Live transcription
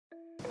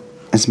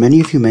As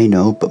many of you may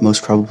know, but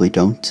most probably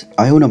don't,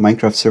 I own a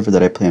Minecraft server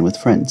that I play on with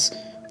friends.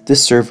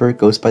 This server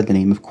goes by the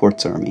name of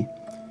QuartzArmy.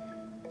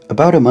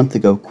 About a month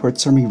ago,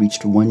 QuartzArmy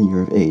reached 1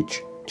 year of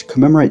age. To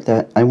commemorate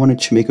that, I wanted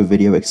to make a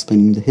video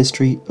explaining the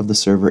history of the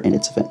server and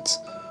its events.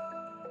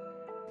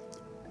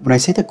 When I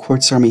say that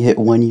QuartzArmy hit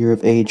 1 year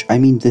of age, I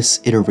mean this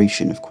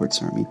iteration of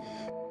QuartzArmy.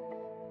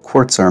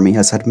 QuartzArmy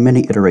has had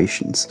many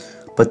iterations,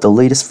 but the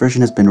latest version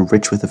has been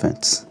rich with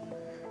events.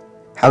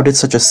 How did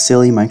such a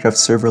silly Minecraft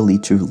server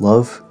lead to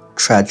love,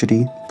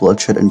 tragedy,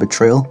 bloodshed, and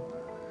betrayal?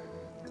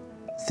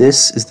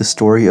 This is the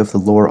story of the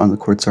lore on the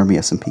QuartzArmy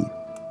SMP.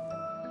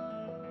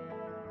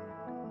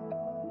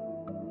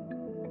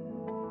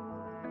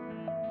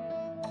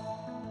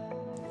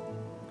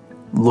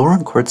 Lore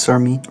on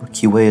QuartzArmy, or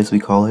QA as we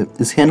call it,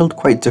 is handled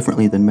quite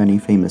differently than many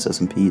famous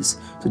SMPs,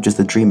 such as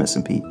the Dream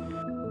SMP.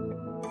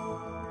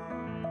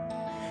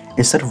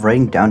 Instead of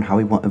writing down how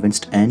we want events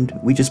to end,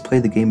 we just play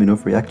the game and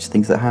overreact to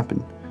things that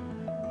happen.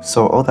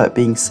 So all that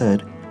being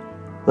said,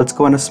 let's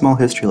go on a small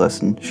history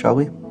lesson, shall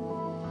we?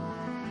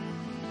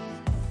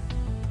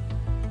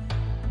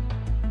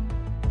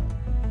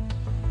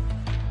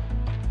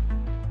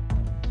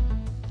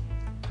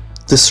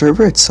 The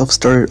server itself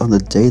started on the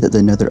day that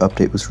the Nether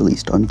update was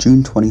released, on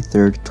June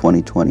 23rd,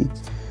 2020.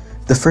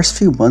 The first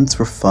few months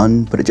were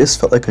fun, but it just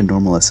felt like a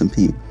normal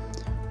SMP.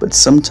 But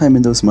sometime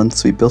in those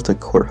months we built a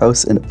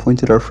courthouse and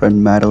appointed our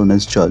friend Madeline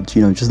as judge,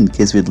 just in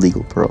case we had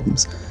legal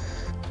problems.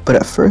 But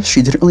at first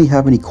she didn't really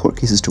have any court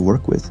cases to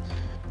work with.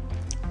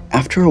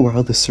 After a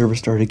while the server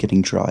started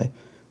getting dry,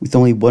 with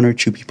only 1 or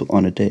 2 people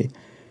on a day.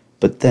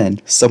 But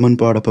then, someone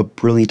brought up a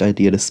brilliant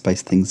idea to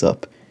spice things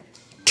up.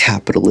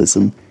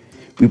 Capitalism.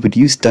 We would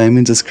use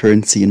diamonds as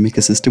currency and make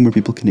a system where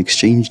people can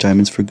exchange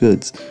diamonds for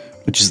goods,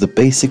 which is the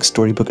basic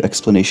storybook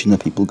explanation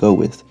that people go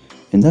with.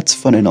 And that's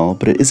fun and all,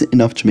 but it isn't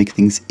enough to make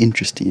things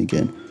interesting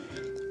again.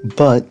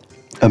 But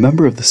a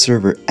member of the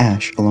server,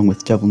 Ash, along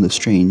with Devil and the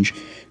Strange,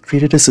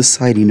 created a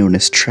society known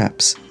as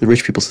Traps, the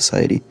Rich People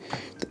Society.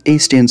 The A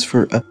stands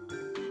for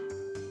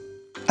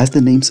As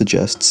the name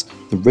suggests,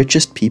 the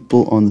richest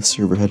people on the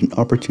server had an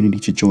opportunity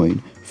to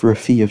join for a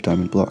fee of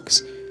diamond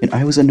blocks. And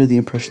I was under the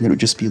impression that it would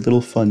just be a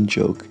little fun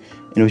joke,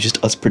 and it was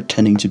just us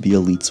pretending to be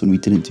elites when we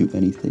didn't do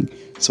anything.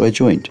 So I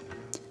joined.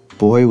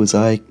 Boy, was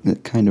I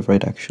kind of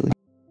right, actually.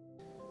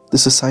 The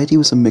society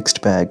was a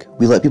mixed bag.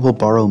 We let people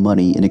borrow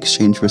money in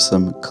exchange for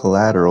some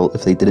collateral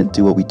if they didn't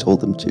do what we told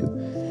them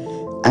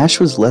to. Ash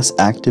was less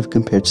active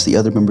compared to the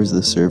other members of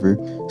the server,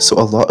 so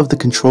a lot of the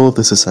control of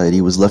the society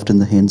was left in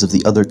the hands of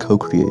the other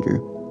co-creator.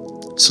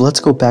 So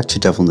let's go back to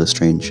Devil and the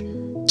Strange.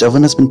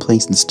 Devlin has been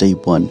playing since day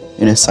 1,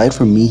 and aside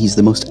from me, he's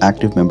the most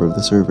active member of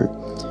the server.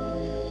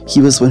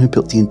 He was the one who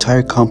built the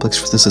entire complex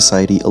for the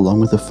society along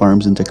with the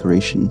farms and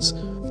decorations.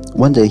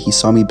 One day he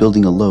saw me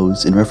building a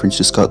Lowe's in reference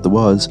to Scott the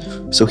Woz,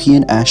 so he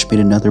and Ash made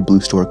another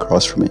blue store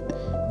across from it,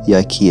 the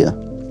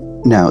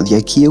IKEA. Now, the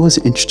IKEA was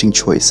an interesting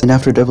choice, and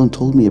after Devlin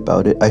told me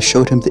about it, I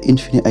showed him the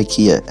Infinite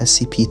IKEA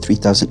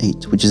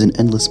SCP-3008, which is an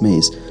endless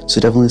maze,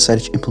 so Devlin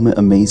decided to implement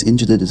a maze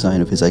into the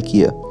design of his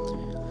IKEA.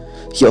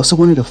 He also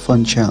wanted a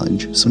fun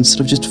challenge, so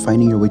instead of just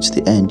finding your way to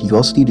the end, you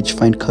also needed to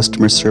find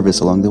customer service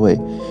along the way.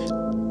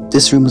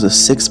 This room was a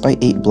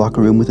 6x8 block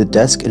room with a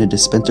desk and a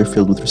dispenser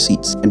filled with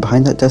receipts, and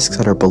behind that desk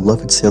sat our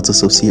beloved sales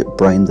associate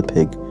Brian the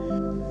Pig.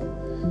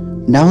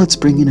 Now let's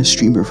bring in a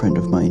streamer friend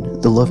of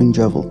mine, the loving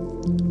Jevil.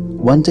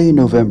 One day in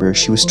November,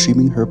 she was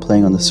streaming her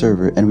playing on the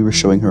server and we were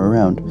showing her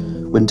around,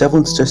 when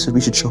Devlin suggested we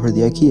should show her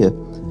the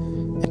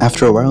IKEA.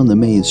 After a while in the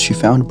maze, she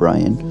found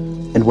Brian,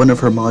 and one of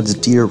her mods,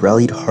 Deer,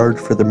 rallied hard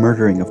for the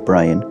murdering of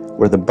Brian,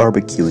 or the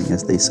barbecuing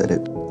as they said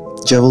it.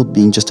 Jevil,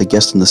 being just a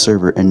guest on the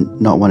server and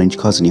not wanting to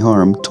cause any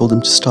harm, told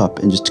him to stop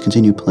and just to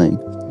continue playing.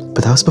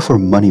 But that was before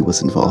money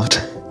was involved.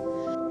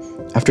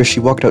 After she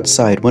walked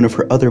outside, one of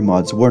her other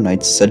mods, War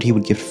Knights, said he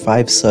would give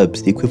 5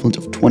 subs, the equivalent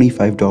of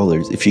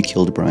 $25, if she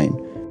killed Brian.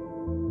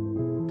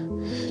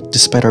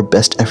 Despite our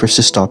best efforts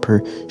to stop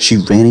her, she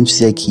ran into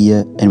the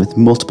IKEA and with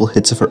multiple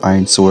hits of her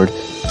iron sword,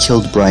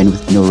 killed Brian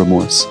with no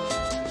remorse.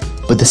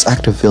 But this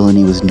act of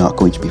villainy was not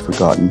going to be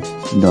forgotten.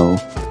 No,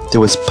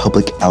 there was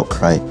public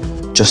outcry.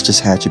 Justice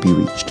had to be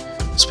reached.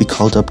 So we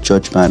called up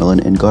Judge Madeline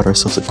and got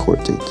ourselves a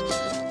court date.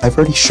 I've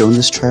already shown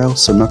this trial,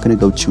 so I'm not going to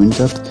go too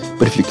in-depth,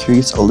 but if you're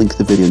curious, I'll link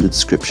the video in the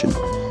description.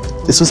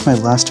 This was my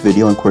last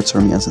video on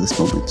QuartzArmy as of this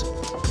moment.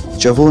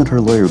 Jevil and her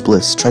lawyer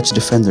Bliss tried to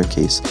defend their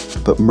case,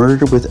 but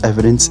murder with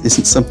evidence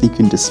isn't something you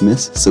can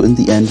dismiss, so in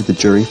the end the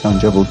jury found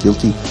Jevil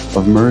guilty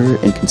of murder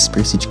and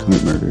conspiracy to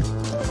commit murder.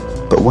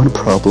 But one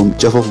problem,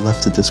 Jevil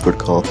left the Discord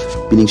call,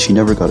 meaning she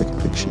never got a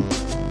conviction.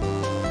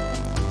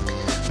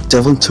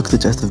 Devlin took the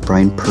death of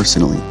Brian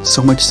personally,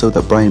 so much so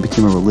that Brian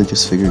became a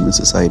religious figure in the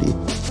society.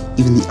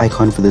 Even the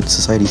icon for the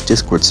society's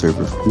Discord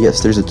server, and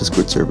yes, there's a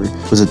Discord server,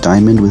 was a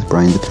diamond with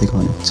Brian the Pig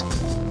on it.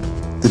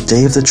 The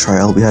day of the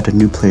trial, we had a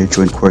new player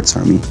join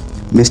QuartzArmy,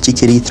 Misty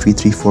Kitty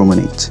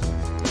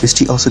 33418.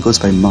 Misty also goes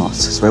by Moss,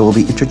 so I will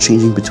be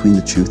interchanging between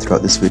the two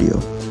throughout this video.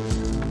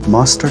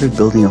 Moss started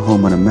building a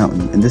home on a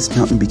mountain, and this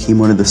mountain became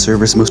one of the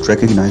server's most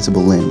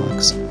recognizable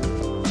landmarks.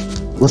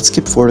 Let's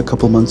skip forward a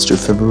couple months to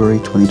February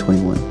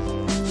 2021.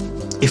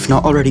 If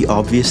not already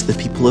obvious, the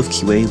people of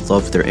QA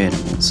loved their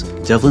animals.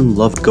 Devlin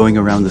loved going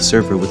around the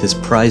server with his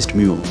prized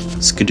mule,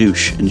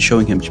 Skadoosh, and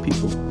showing him to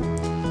people.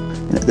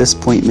 And at this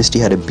point, Misty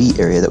had a bee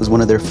area that was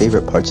one of their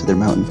favorite parts of their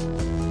mountain.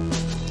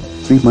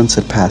 3 months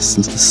had passed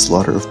since the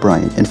slaughter of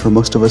Brian, and for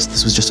most of us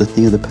this was just a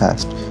thing of the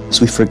past, so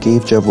we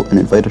forgave Jevil and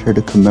invited her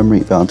to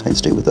commemorate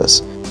Valentine's Day with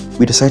us.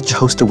 We decided to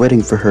host a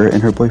wedding for her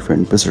and her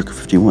boyfriend, Berserker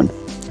 51.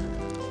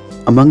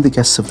 Among the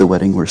guests of the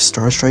wedding were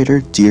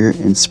Starstrider, Deer,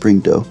 and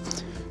Springdoe.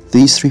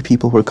 These 3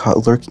 people were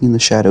caught lurking in the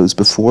shadows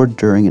before,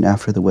 during, and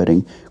after the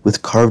wedding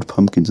with carved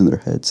pumpkins in their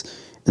heads,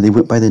 and they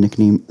went by the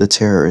nickname the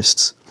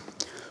Terrorists.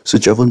 So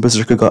Jevil and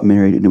Berserker got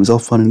married and it was all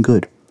fun and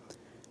good,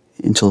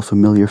 until a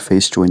familiar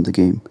face joined the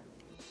game.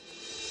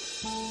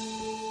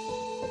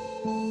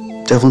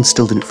 Devlin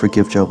still didn't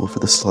forgive Jevil for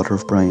the slaughter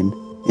of Brian,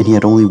 and he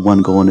had only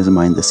one goal in his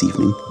mind this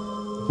evening: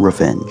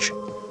 revenge.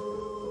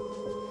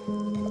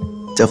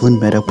 Devlin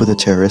met up with the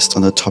terrorists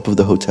on the top of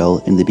the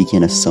hotel and they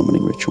began a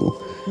summoning ritual.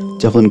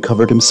 Devlin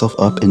covered himself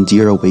up and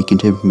Deer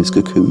awakened him from his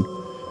cocoon.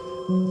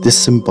 This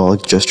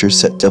symbolic gesture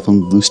set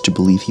Devlin loose to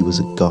believe he was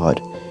a god.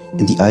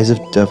 In the eyes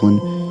of Devlin,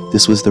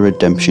 this was the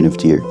redemption of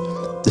Deer.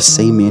 The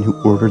same man who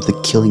ordered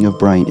the killing of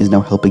Brian is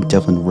now helping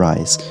Devlin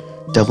rise.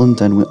 Devlin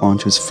then went on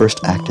to his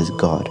first act as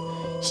god.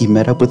 He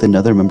met up with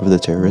another member of the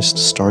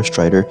terrorists,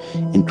 Starstrider,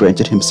 and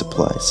granted him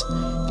supplies.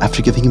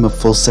 After giving him a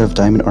full set of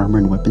diamond armor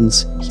and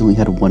weapons, he only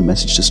had one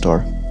message to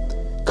Star: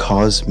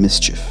 cause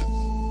mischief.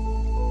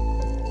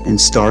 And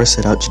Star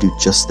set out to do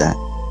just that.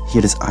 He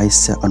had his eyes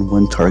set on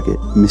one target,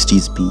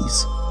 Misty's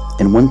bees.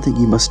 And one thing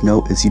you must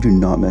know is you do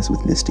not mess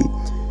with Misty.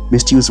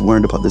 Misty was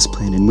warned about this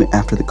plan and went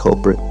after the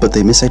culprit, but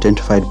they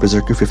misidentified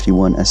Berserker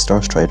 51 as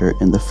Starstrider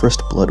and the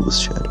first blood was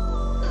shed.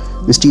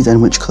 Misty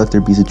then went to collect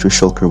their bees into a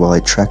shulker while I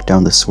tracked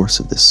down the source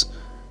of this,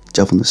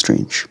 Devlin the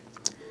Strange.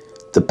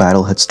 The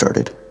battle had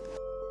started.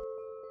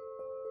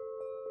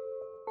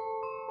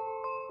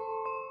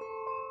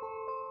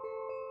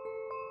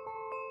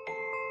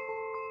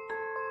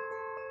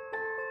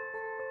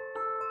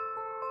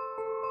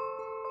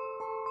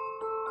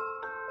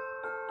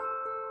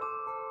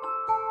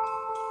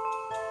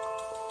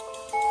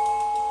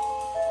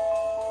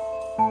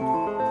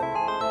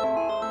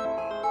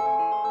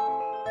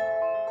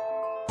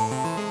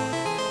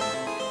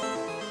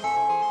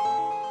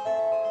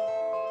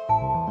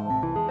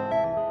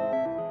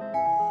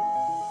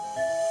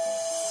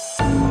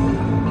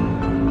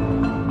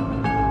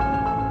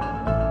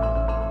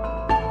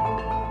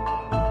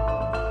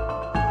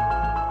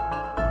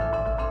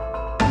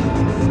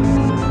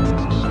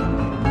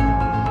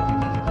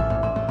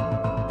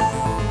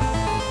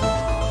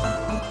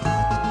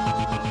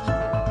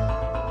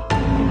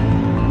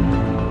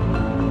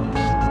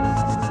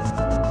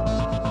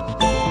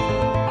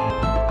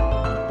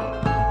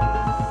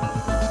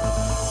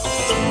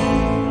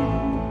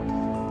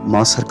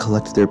 Moss had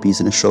collected their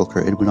bees in a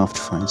shulker and went off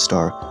to find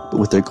Star, but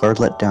with their guard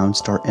let down,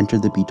 Star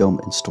entered the bee dome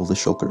and stole the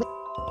shulker.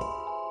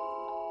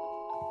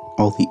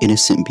 All the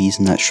innocent bees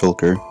in that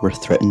shulker were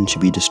threatened to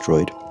be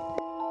destroyed.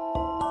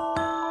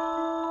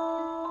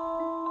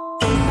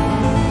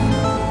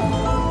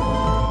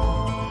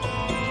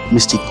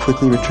 Misty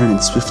quickly returned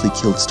and swiftly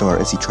killed Star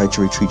as he tried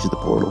to retreat to the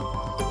portal.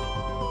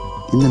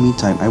 In the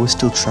meantime, I was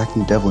still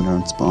tracking Devlin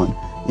around spawn,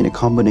 and a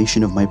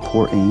combination of my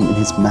poor aim and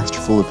his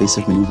masterful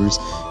evasive maneuvers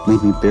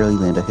made me barely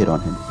land a hit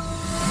on him.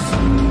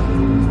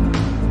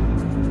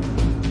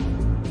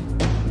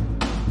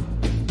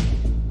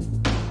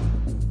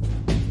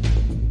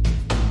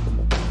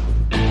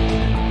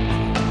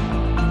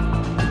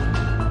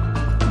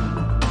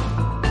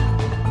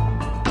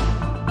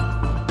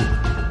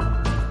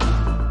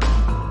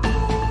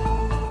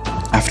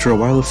 After a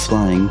while of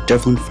flying,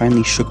 Devlin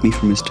finally shook me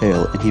from his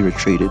tail and he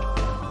retreated.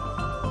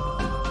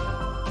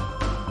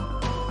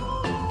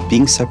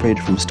 Being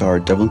separated from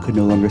Star, Devlin could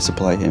no longer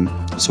supply him,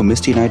 so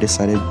Misty and I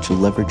decided to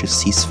leverage a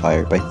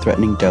ceasefire by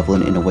threatening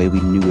Devlin in a way we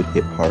knew would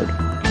hit hard.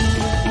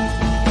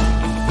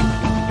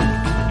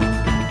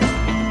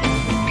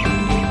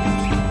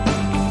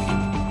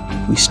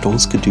 We stole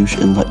Skadoosh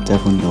and let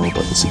Devlin know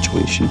about the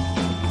situation.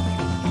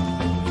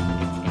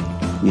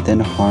 We then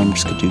harmed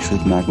Skadoosh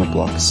with magma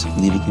blocks,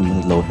 leaving him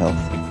with low health.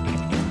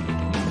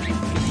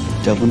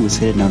 Devlin was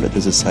hidden out at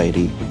the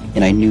Society,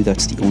 and I knew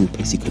that's the only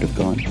place he could have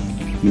gone.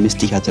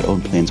 Misty had their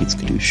own plans with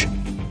Skadoosh.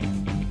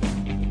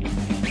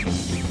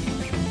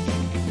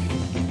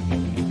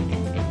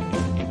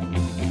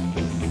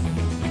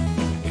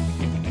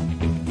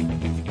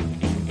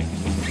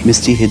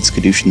 Misty hid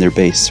Skadoosh in their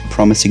base,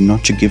 promising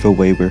not to give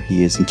away where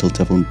he is until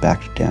Devlin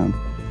backed down.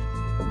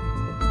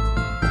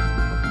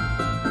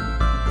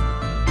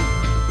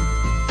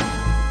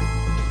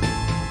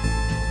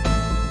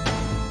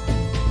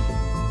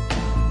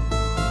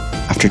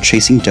 After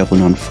chasing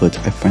Devlin on foot,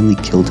 I finally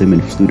killed him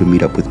and flew to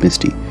meet up with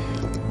Misty.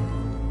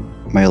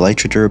 My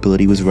elytra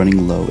durability was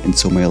running low, and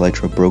so my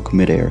elytra broke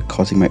midair,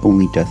 causing my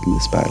only death in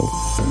this battle.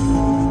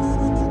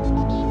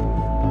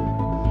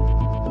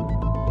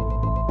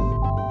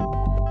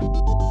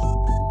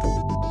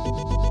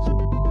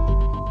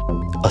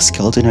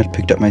 skeleton had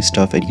picked up my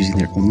stuff, and using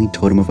their only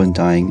totem of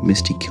undying,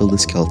 Misty killed the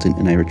skeleton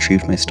and I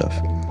retrieved my stuff.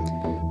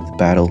 The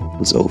battle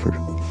was over.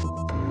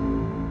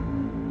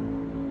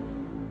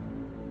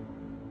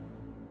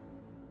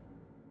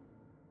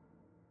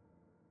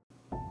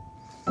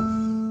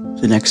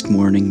 The next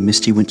morning,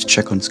 Misty went to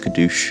check on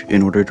Skadoosh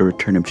in order to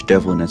return him to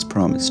Devlin as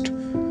promised.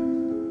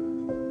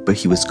 But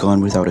he was gone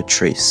without a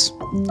trace.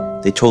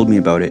 They told me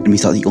about it, and we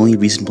thought the only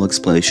reasonable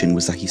explanation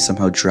was that he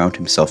somehow drowned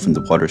himself in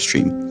the water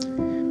stream.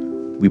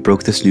 We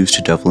broke this news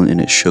to Devlin and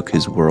it shook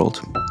his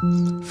world.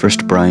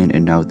 First Brian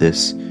and now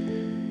this.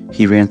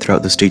 He ran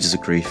throughout the stages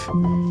of grief.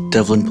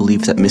 Devlin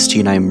believed that Misty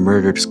and I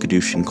murdered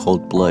Skadoosh in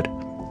cold blood.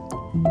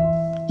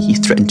 He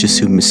threatened to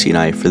sue Misty and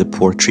I for the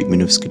poor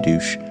treatment of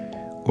Skadoosh,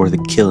 or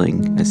the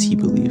killing, as he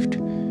believed.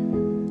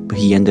 But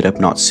he ended up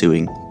not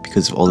suing,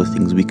 because of all the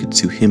things we could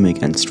sue him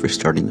against for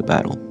starting the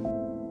battle.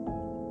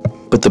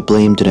 But the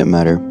blame didn't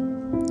matter.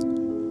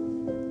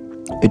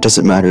 It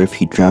doesn't matter if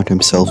he drowned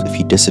himself, if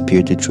he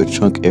disappeared due to a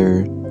chunk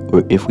error,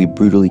 or if we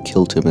brutally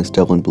killed him as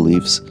Devlin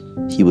believes.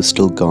 He was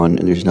still gone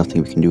and there's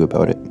nothing we can do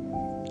about it.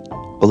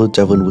 Although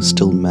Devlin was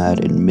still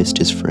mad and missed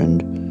his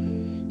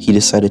friend, he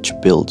decided to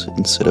build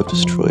instead of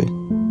destroy.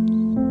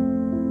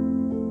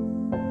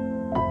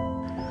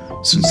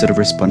 So instead of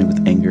responding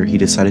with anger, he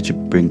decided to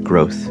bring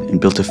growth and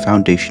built a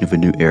foundation of a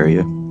new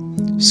area,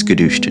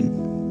 Skadooshton.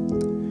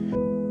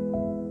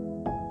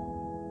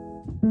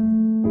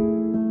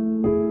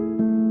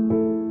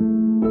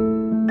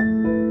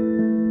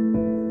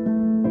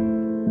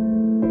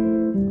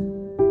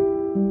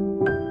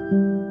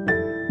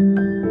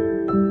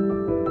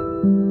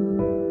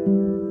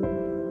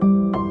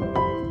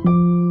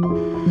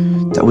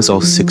 That was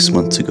all 6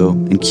 months ago,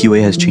 and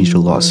QA has changed a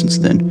lot since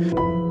then.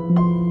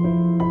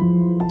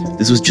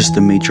 This was just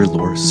the major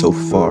lore so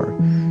far.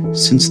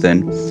 Since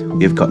then,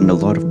 we have gotten a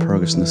lot of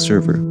progress on the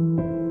server.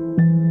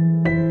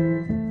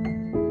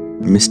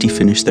 Misty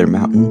finished their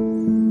mountain,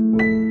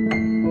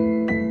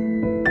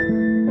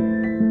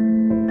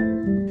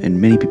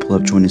 and many people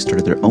have joined and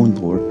started their own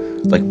lore,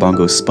 like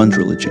Bongo's Sponge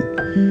Religion.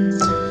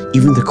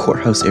 Even the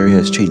courthouse area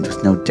has changed,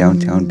 with now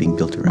downtown being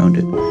built around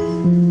it.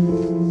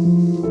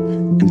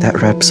 And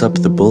that wraps up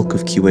the bulk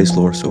of QA's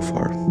lore so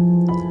far.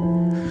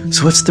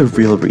 So what's the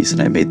real reason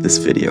I made this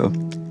video?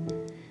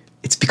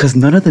 It's because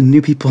none of the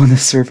new people on the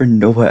server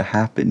know what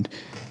happened.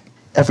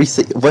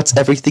 What's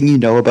everything you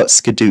know about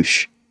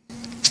Skadoosh?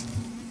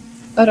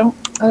 I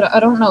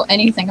don't know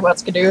anything about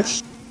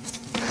Skadoosh.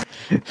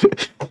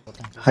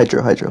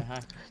 Hydro.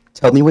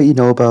 Tell me what you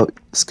know about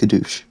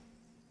Skadoosh.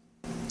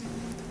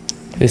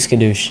 Who's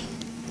Skadoosh?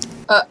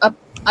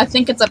 I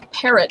think it's a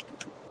parrot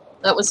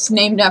that was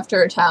named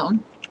after a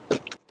town.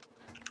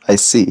 I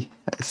see.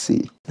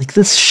 Like,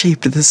 this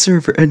shaped the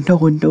server and no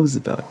one knows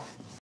about it.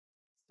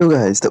 So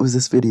guys, that was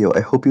this video. I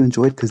hope you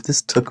enjoyed, because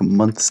this took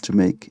months to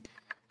make.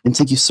 And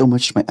thank you so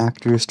much to my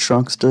actors,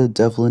 Trunksta,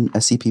 Devlin,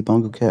 SCP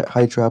Bongo Cat,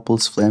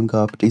 Hydrapples,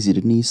 Flamgop, Daisy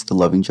Denise, The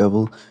Loving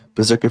Jevil,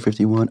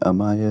 Berserker51,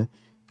 Amaya,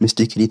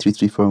 Misty Kitty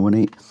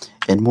 33418,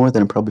 and more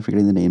that I'm probably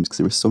forgetting the names because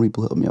there were so many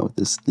people helping me out with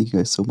this. Thank you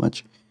guys so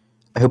much.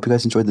 I hope you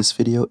guys enjoyed this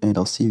video, and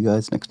I'll see you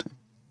guys next time.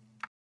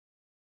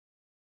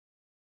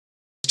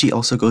 Misty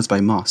also goes by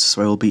Moss,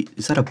 so I will be...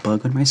 Is that a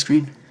bug on my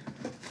screen?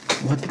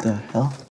 What the hell?